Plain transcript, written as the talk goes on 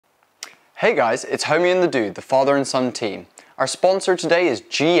Hey guys, it's Homie and the Dude, the father and son team. Our sponsor today is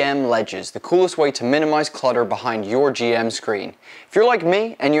GM Ledges, the coolest way to minimize clutter behind your GM screen. If you're like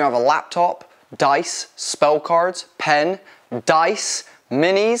me and you have a laptop, dice, spell cards, pen, dice,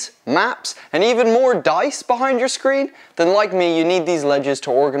 minis, maps, and even more dice behind your screen, then like me, you need these ledges to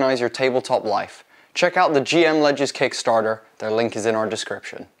organize your tabletop life. Check out the GM Ledges Kickstarter, their link is in our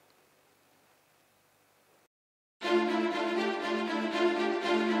description.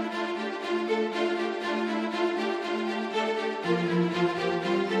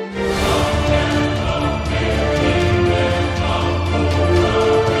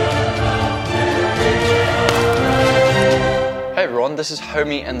 Hey everyone, this is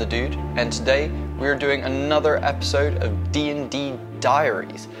Homie and the Dude, and today we are doing another episode of D&D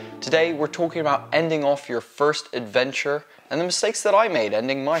Diaries. Today we're talking about ending off your first adventure and the mistakes that I made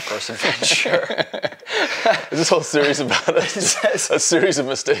ending my first adventure. Is this whole series about a series of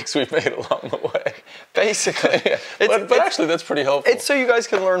mistakes we've made along the way? Basically. But actually that's pretty helpful. It's so you guys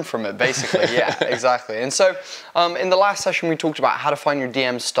can learn from it, basically. Yeah, exactly. And so in the last session we talked about how to find your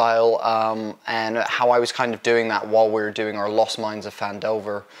DM style and how I was kind of doing that while we were doing our Lost Mines of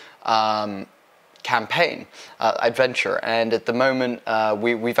Phandelver campaign, adventure, and at the moment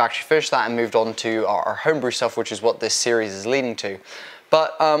we've actually finished that and moved on to our homebrew stuff, which is what this series is leading to.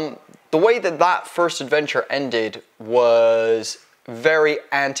 But the way that first adventure ended was very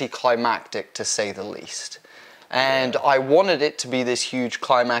anticlimactic, to say the least. And I wanted it to be this huge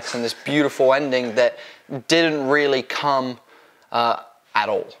climax and this beautiful ending that didn't really come at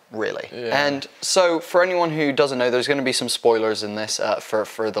all, really. Yeah. And so for anyone who doesn't know, there's going to be some spoilers in this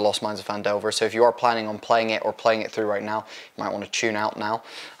for the Lost Mines of Phandelver. So if you are planning on playing it or playing it through right now, you might want to tune out now.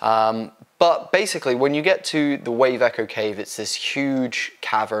 But basically, when you get to the Wave Echo Cave, it's this huge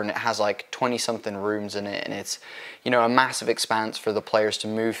cavern. It has like 20-something rooms in it, and it's, you know, a massive expanse for the players to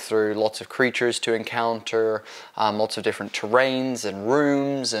move through, lots of creatures to encounter, lots of different terrains and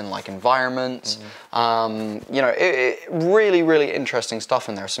rooms and like environments. Mm-hmm. You know, really, really interesting stuff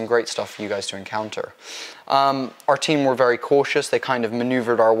in there. Some great stuff for you guys to encounter. Our team were very cautious. They kind of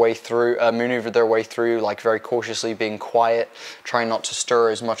maneuvered their way through, like very cautiously, being quiet, trying not to stir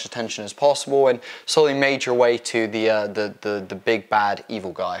as much attention as possible, and slowly made your way to the big bad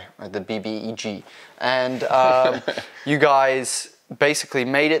evil guy, or the BBEG. And you guys basically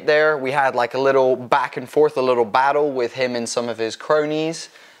made it there. We had like a little back and forth, a little battle with him and some of his cronies.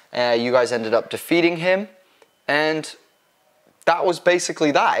 You guys ended up defeating him, and that was basically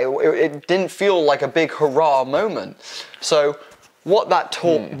that. It didn't feel like a big hurrah moment. So what that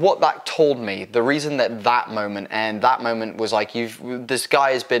told me, the reason that moment was like, this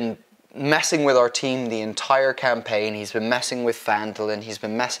guy has been messing with our team the entire campaign. He's been messing with Phandalin. He's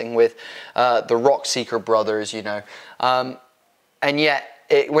been messing with the Rockseeker brothers, you know. And yet,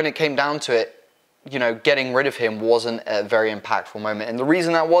 when it came down to it, you know, getting rid of him wasn't a very impactful moment. And the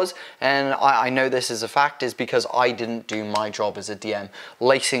reason that was, and I know this is a fact, is because I didn't do my job as a DM,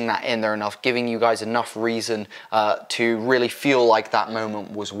 lacing that in there enough, giving you guys enough reason to really feel like that moment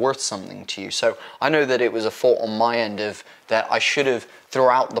was worth something to you. So I know that it was a fault on my end of that I should have,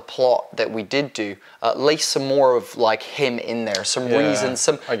 throughout the plot that we did do, lace some more of like him in there, some reason,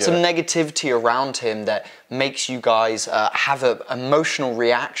 some negativity around him that makes you guys have an emotional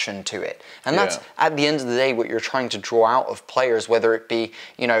reaction to it. And that's, at the end of the day, what you're trying to draw out of players, whether it be,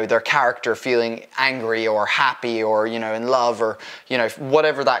 you know, their character feeling angry or happy or, you know, in love, or, you know,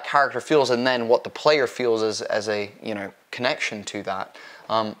 whatever that character feels, and then what the player feels as a, you know, connection to that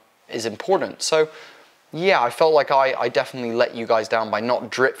is important. So yeah, I felt like I definitely let you guys down by not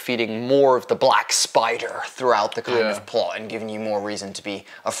drip feeding more of the Black Spider throughout the kind of plot and giving you more reason to be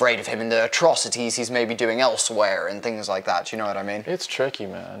afraid of him and the atrocities he's maybe doing elsewhere and things like that. Do you know what I mean? It's tricky,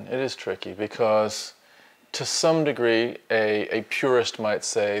 man. It is tricky because to some degree a purist might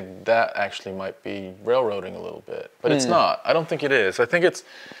say that actually might be railroading a little bit, but it's not. I don't think it is. I think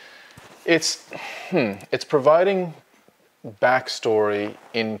it's providing backstory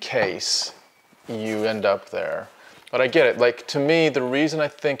in case you end up there. But I get it. Like, to me, the reason I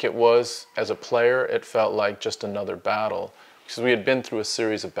think it was, as a player, it felt like just another battle, because we had been through a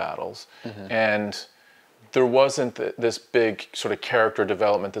series of battles, and there wasn't this big sort of character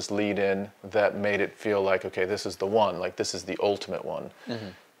development, this lead-in that made it feel like, okay, this is the one, like this is the ultimate one.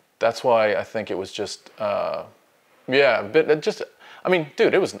 That's why I think it was just, I mean,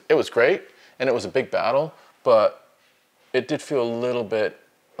 dude, it was great, and it was a big battle, but it did feel a little bit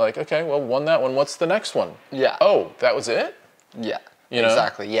like, okay, well, won that one. What's the next one? Yeah. Oh, that was it? Yeah. You know?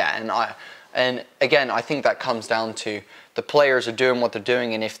 Exactly. Yeah. And And again, I think that comes down to the players are doing what they're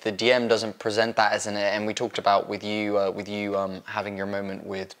doing, and if the DM doesn't present that as and we talked about with you having your moment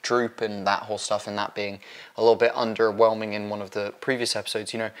with Droop and that whole stuff, and that being a little bit underwhelming in one of the previous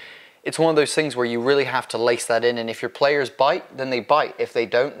episodes, you know, it's one of those things where you really have to lace that in, and if your players bite, then they bite. If they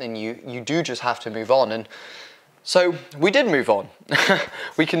don't, then you do just have to move on. And so we did move on.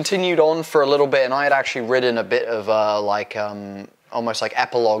 We continued on for a little bit, and I had actually written a bit of almost like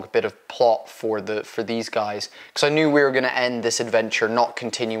epilogue bit of plot for these guys, because I knew we were going to end this adventure, not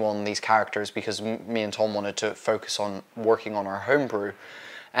continue on these characters, because me and Tom wanted to focus on working on our homebrew.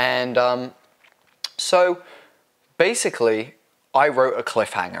 And so basically I wrote a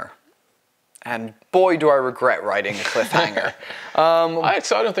cliffhanger, and boy do I regret writing a cliffhanger. I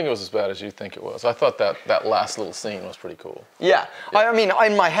don't think it was as bad as you think it was. I thought that last little scene was pretty cool. Yeah. I mean,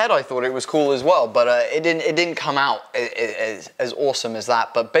 in my head I thought it was cool as well, but it didn't come out as awesome as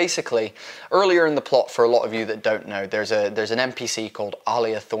that. But basically, earlier in the plot, for a lot of you that don't know, there's an NPC called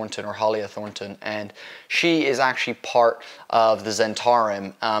Alia Thornton, or Halia Thornton, and she is actually part of the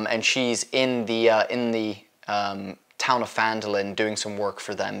Zentarum, and she's in the town of Phandalin doing some work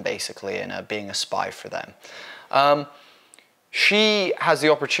for them, basically, and being a spy for them. She has the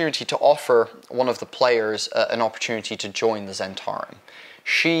opportunity to offer one of the players an opportunity to join the Zentarum.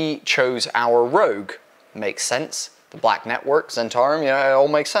 She chose our rogue. Makes sense. The Black Network, Zentarum, you know, it all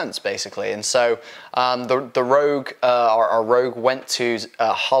makes sense, basically. And so the rogue, our rogue, went to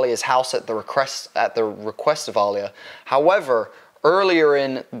Halia's house at the request of Alia. However, earlier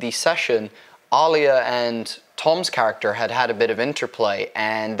in the session, Alia and Tom's character had a bit of interplay,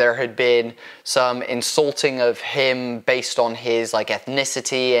 and there had been some insulting of him based on his like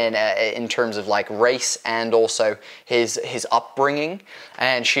ethnicity and in terms of like race, and also his upbringing,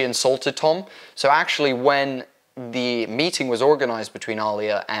 and she insulted Tom. So actually, when the meeting was organized between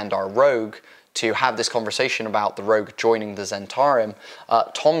Alia and our rogue to have this conversation about the rogue joining the Zentarum,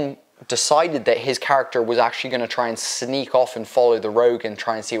 Tom decided that his character was actually going to try and sneak off and follow the rogue and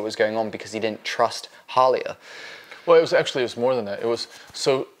try and see what was going on, because he didn't trust Halia. Well, it was more than that.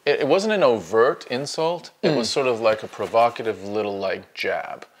 It wasn't an overt insult. It was sort of like a provocative little like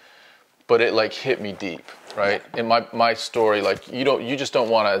jab, but it like hit me deep, right? In my story, like you just don't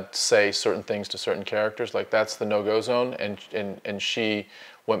want to say certain things to certain characters. Like that's the no-go zone, and she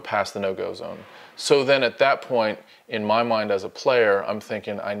went past the no-go zone. So then at that point, in my mind as a player, I'm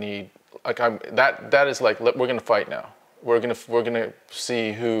thinking that is like, we're gonna fight now. We're gonna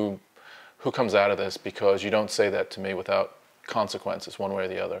see who comes out of this, because you don't say that to me without consequences one way or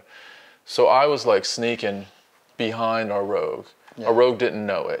the other. So I was like sneaking behind our rogue. Yeah. Our rogue didn't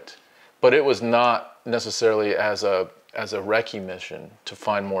know it, but it was not necessarily as a recce mission to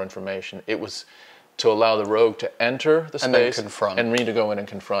find more information. It was to allow the rogue to enter the space and me to go in and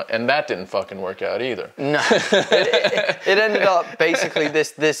confront, and that didn't fucking work out either. No, it ended up basically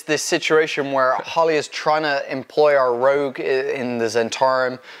this situation where Holly is trying to employ our rogue in the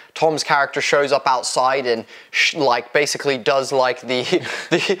Zentarum. Tom's character shows up outside and like basically does like the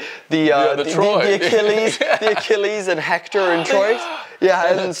Achilles and Hector and Troy.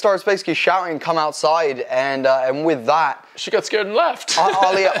 Yeah, and then starts basically shouting, "Come outside!" And with that, she got scared and left.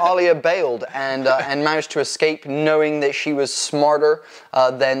 Alia bailed and managed to escape, knowing that she was smarter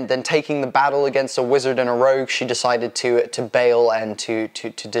than taking the battle against a wizard and a rogue. She decided to bail and to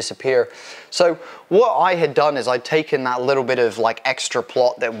disappear. So what I had done is I'd taken that little bit of like extra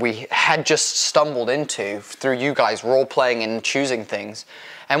plot that we had just stumbled into through you guys role playing and choosing things,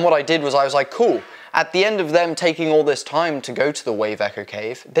 and what I did was I was like, cool. At the end of them taking all this time to go to the Wave Echo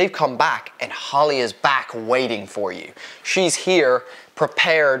Cave, they've come back and Holly is back waiting for you. She's here,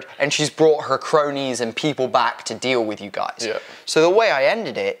 prepared, and she's brought her cronies and people back to deal with you guys. Yeah. So the way I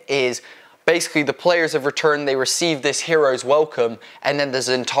ended it is basically the players have returned, they received this hero's welcome, and then the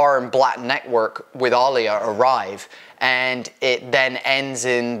Zentarum Black Network with Alia arrive, and it then ends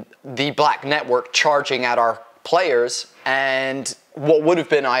in the Black Network charging at our players, and what would have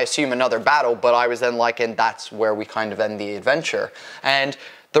been, I assume, another battle, but I was then like, and that's where we kind of end the adventure. And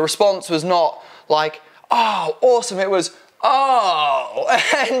the response was not like, oh, awesome, it was, oh.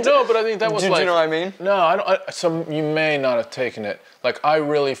 And no, but I think that was do you know what I mean? No, so you may not have taken it. Like, I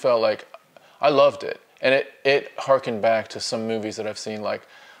really felt like, I loved it. And it harkened back to some movies that I've seen, like,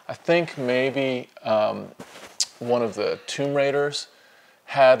 I think maybe one of the Tomb Raiders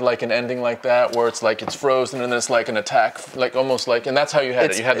had like an ending like that, where it's like it's frozen and then it's like an attack, like almost like, and that's how you had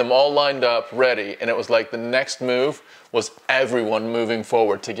it. You had them all lined up, ready, and it was like the next move was everyone moving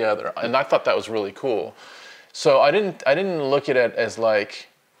forward together, and I thought that was really cool. So I didn't look at it as like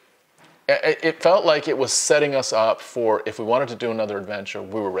it felt like it was setting us up for if we wanted to do another adventure,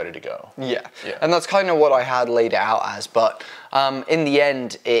 we were ready to go. Yeah. And that's kind of what I had laid it out as. But in the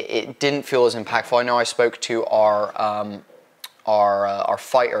end, it didn't feel as impactful. I know I spoke to our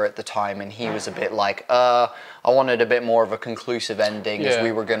fighter at the time, and he was a bit like, I wanted a bit more of a conclusive ending, as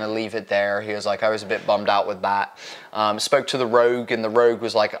we were going to leave it there. He was like, I was a bit bummed out with that. Spoke to the Rogue, and the Rogue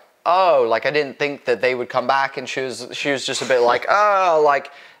was like, oh, like I didn't think that they would come back, and she was just a bit like, oh,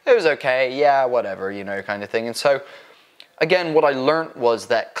 like it was okay, yeah, whatever, you know, kind of thing. And so again, what I learned was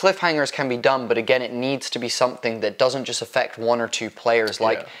that cliffhangers can be done, but again, it needs to be something that doesn't just affect one or two players.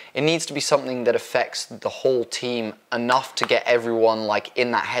 Like, it needs to be something that affects the whole team enough to get everyone like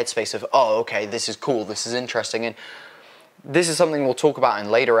in that headspace of, oh, okay, this is cool, this is interesting. And this is something we'll talk about in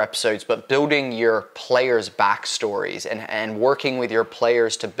later episodes, but building your players' backstories and working with your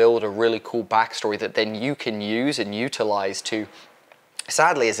players to build a really cool backstory that then you can use and utilize to,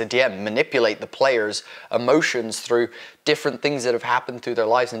 sadly, as a DM, manipulate the players' emotions through different things that have happened through their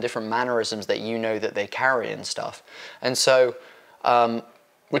lives and different mannerisms that you know that they carry and stuff. And so...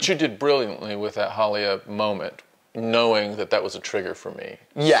 which you did brilliantly with that Halia moment, knowing that that was a trigger for me.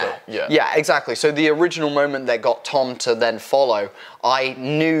 Yeah, so, yeah, exactly. So the original moment that got Tom to then follow, I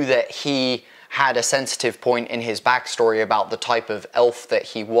knew that he had a sensitive point in his backstory about the type of elf that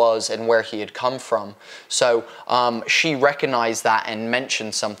he was and where he had come from. So she recognized that and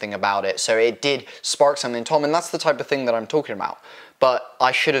mentioned something about it. So it did spark something in Tom, and that's the type of thing that I'm talking about. But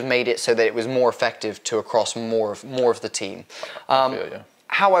I should have made it so that it was more effective to across more of the team.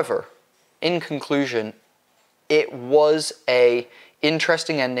 However, in conclusion, it was a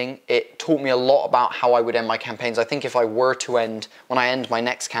interesting ending. It taught me a lot about how I would end my campaigns. I think if I were to when I end my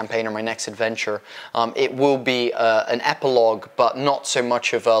next campaign or my next adventure, it will be an epilogue, but not so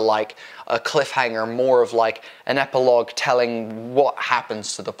much of a cliffhanger, more of like an epilogue telling what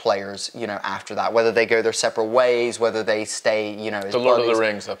happens to the players, you know, after that, whether they go their separate ways, whether they stay, you know, as the Lord of the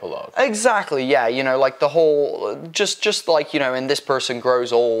Rings epilogue. Exactly, yeah, you know, like the whole, just like, you know, and this person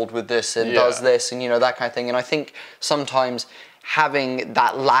grows old with this and does this and, you know, that kind of thing. And I think sometimes having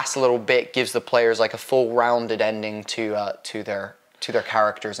that last little bit gives the players like a full rounded ending to their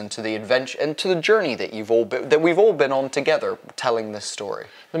characters and to the adventure and to the journey that we've all been on together telling this story.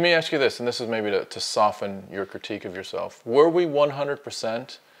 Let me ask you this, and this is maybe to soften your critique of yourself. Were we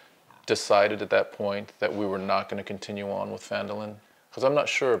 100% decided at that point that we were not going to continue on with Phandalin? Because I'm not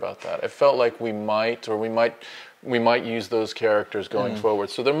sure about that. It felt like we might use those characters going forward.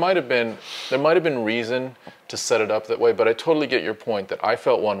 So there might have been reason to set it up that way, but I totally get your point that I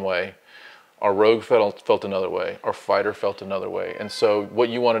felt one way, our rogue felt another way, our fighter felt another way. And so what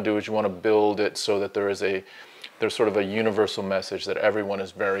you want to do is you want to build it so that there's sort of a universal message that everyone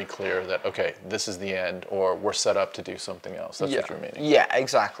is very clear that, okay, this is the end, or we're set up to do something else. That's what you're meaning. Yeah,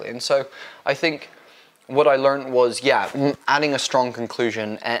 exactly. And so I think what I learned was, adding a strong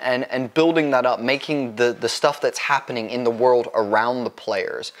conclusion and building that up, making the stuff that's happening in the world around the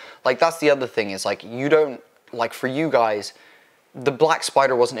players. Like, that's the other thing is, like, you don't, like, for you guys, the Black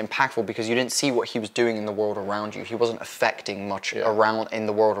Spider wasn't impactful because you didn't see what he was doing in the world around you. He wasn't affecting much around in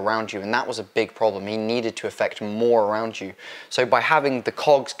the world around you, and that was a big problem. He needed to affect more around you. So by having the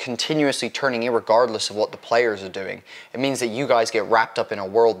cogs continuously turning irregardless of what the players are doing, it means that you guys get wrapped up in a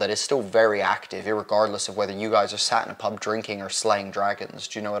world that is still very active, irregardless of whether you guys are sat in a pub drinking or slaying dragons.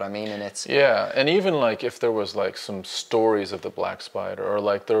 Do you know what I mean? And it's and even like if there was like some stories of the Black Spider, or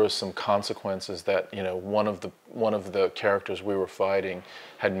like there was some consequences that, you know, one of the characters we were fighting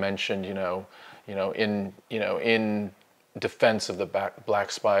had mentioned, in defense of the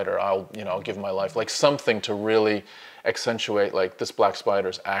Black Spider, I'll give my life, like something to really accentuate, like, this Black Spider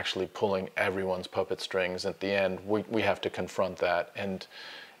is actually pulling everyone's puppet strings at the end. We have to confront that, and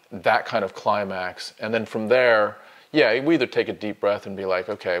that kind of climax. And then from there, we either take a deep breath and be like,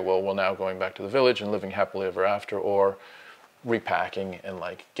 okay, well, we're now going back to the village and living happily ever after, or repacking and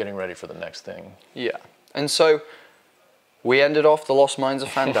like getting ready for the next thing. Yeah. And so we ended off The Lost Mines of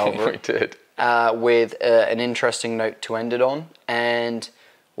Phandelver. We did. With an interesting note to end it on. And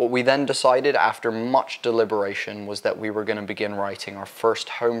what we then decided after much deliberation was that we were going to begin writing our first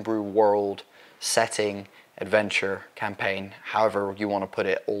homebrew world setting adventure campaign, however you want to put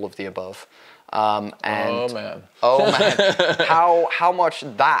it, all of the above. Oh man, how much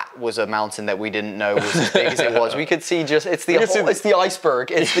that was a mountain that we didn't know was as big as it was. We could see it's the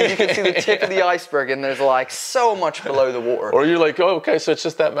iceberg. You can see the tip of the iceberg, and there's like so much below the water. Or you're like, oh, okay, so it's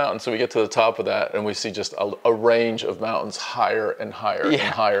just that mountain. So we get to the top of that, and we see just a range of mountains higher and higher and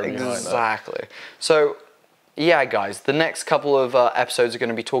higher behind that. Exactly. So Yeah, guys, the next couple of episodes are going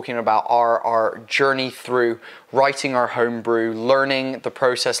to be talking about our journey through writing our homebrew, learning the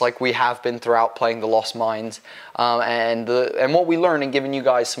process like we have been throughout playing the Lost Mines, and what we learned, and giving you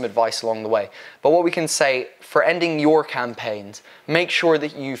guys some advice along the way. But what we can say for ending your campaigns, make sure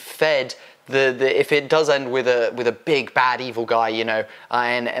that you fed if it does end with a big bad evil guy, you know,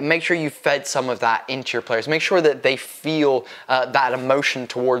 and make sure you fed some of that into your players. Make sure that they feel that emotion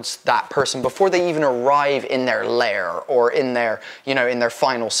towards that person before they even arrive in their lair or in their, you know, in their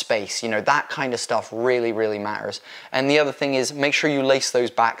final space. You know, that kind of stuff really, really matters. And the other thing is, make sure you lace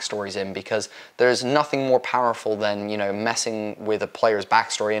those backstories in, because there's nothing more powerful than, you know, messing with a player's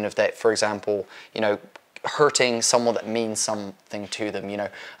backstory. And if they, for example, you know, hurting someone that means something to them, you know,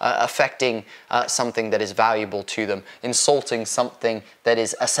 affecting something that is valuable to them, insulting something that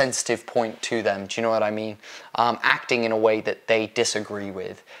is a sensitive point to them, do you know what I mean? Acting in a way that they disagree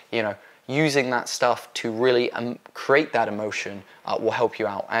with, you know, using that stuff to really create that emotion will help you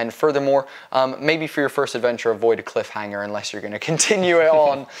out. And furthermore, maybe for your first adventure, avoid a cliffhanger unless you're going to continue it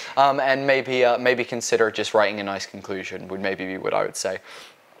on, and maybe consider just writing a nice conclusion would maybe be what I would say.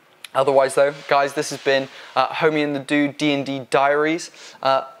 Otherwise though, guys, this has been Homie and the Dude D&D Diaries.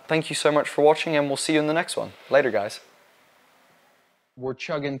 Thank you so much for watching, and we'll see you in the next one. Later, guys. We're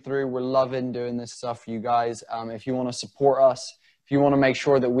chugging through. We're loving doing this stuff for you guys. If you want to support us, if you want to make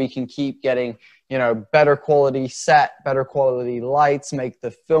sure that we can keep getting, you know, better quality set, better quality lights, make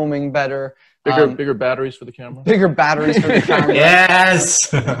the filming better. Bigger batteries for the camera. Bigger batteries for the camera.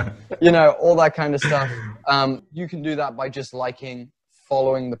 Yes! You know, all that kind of stuff. You can do that by just liking,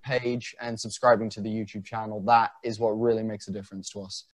 following the page, and subscribing to the YouTube channel. That is what really makes a difference to us.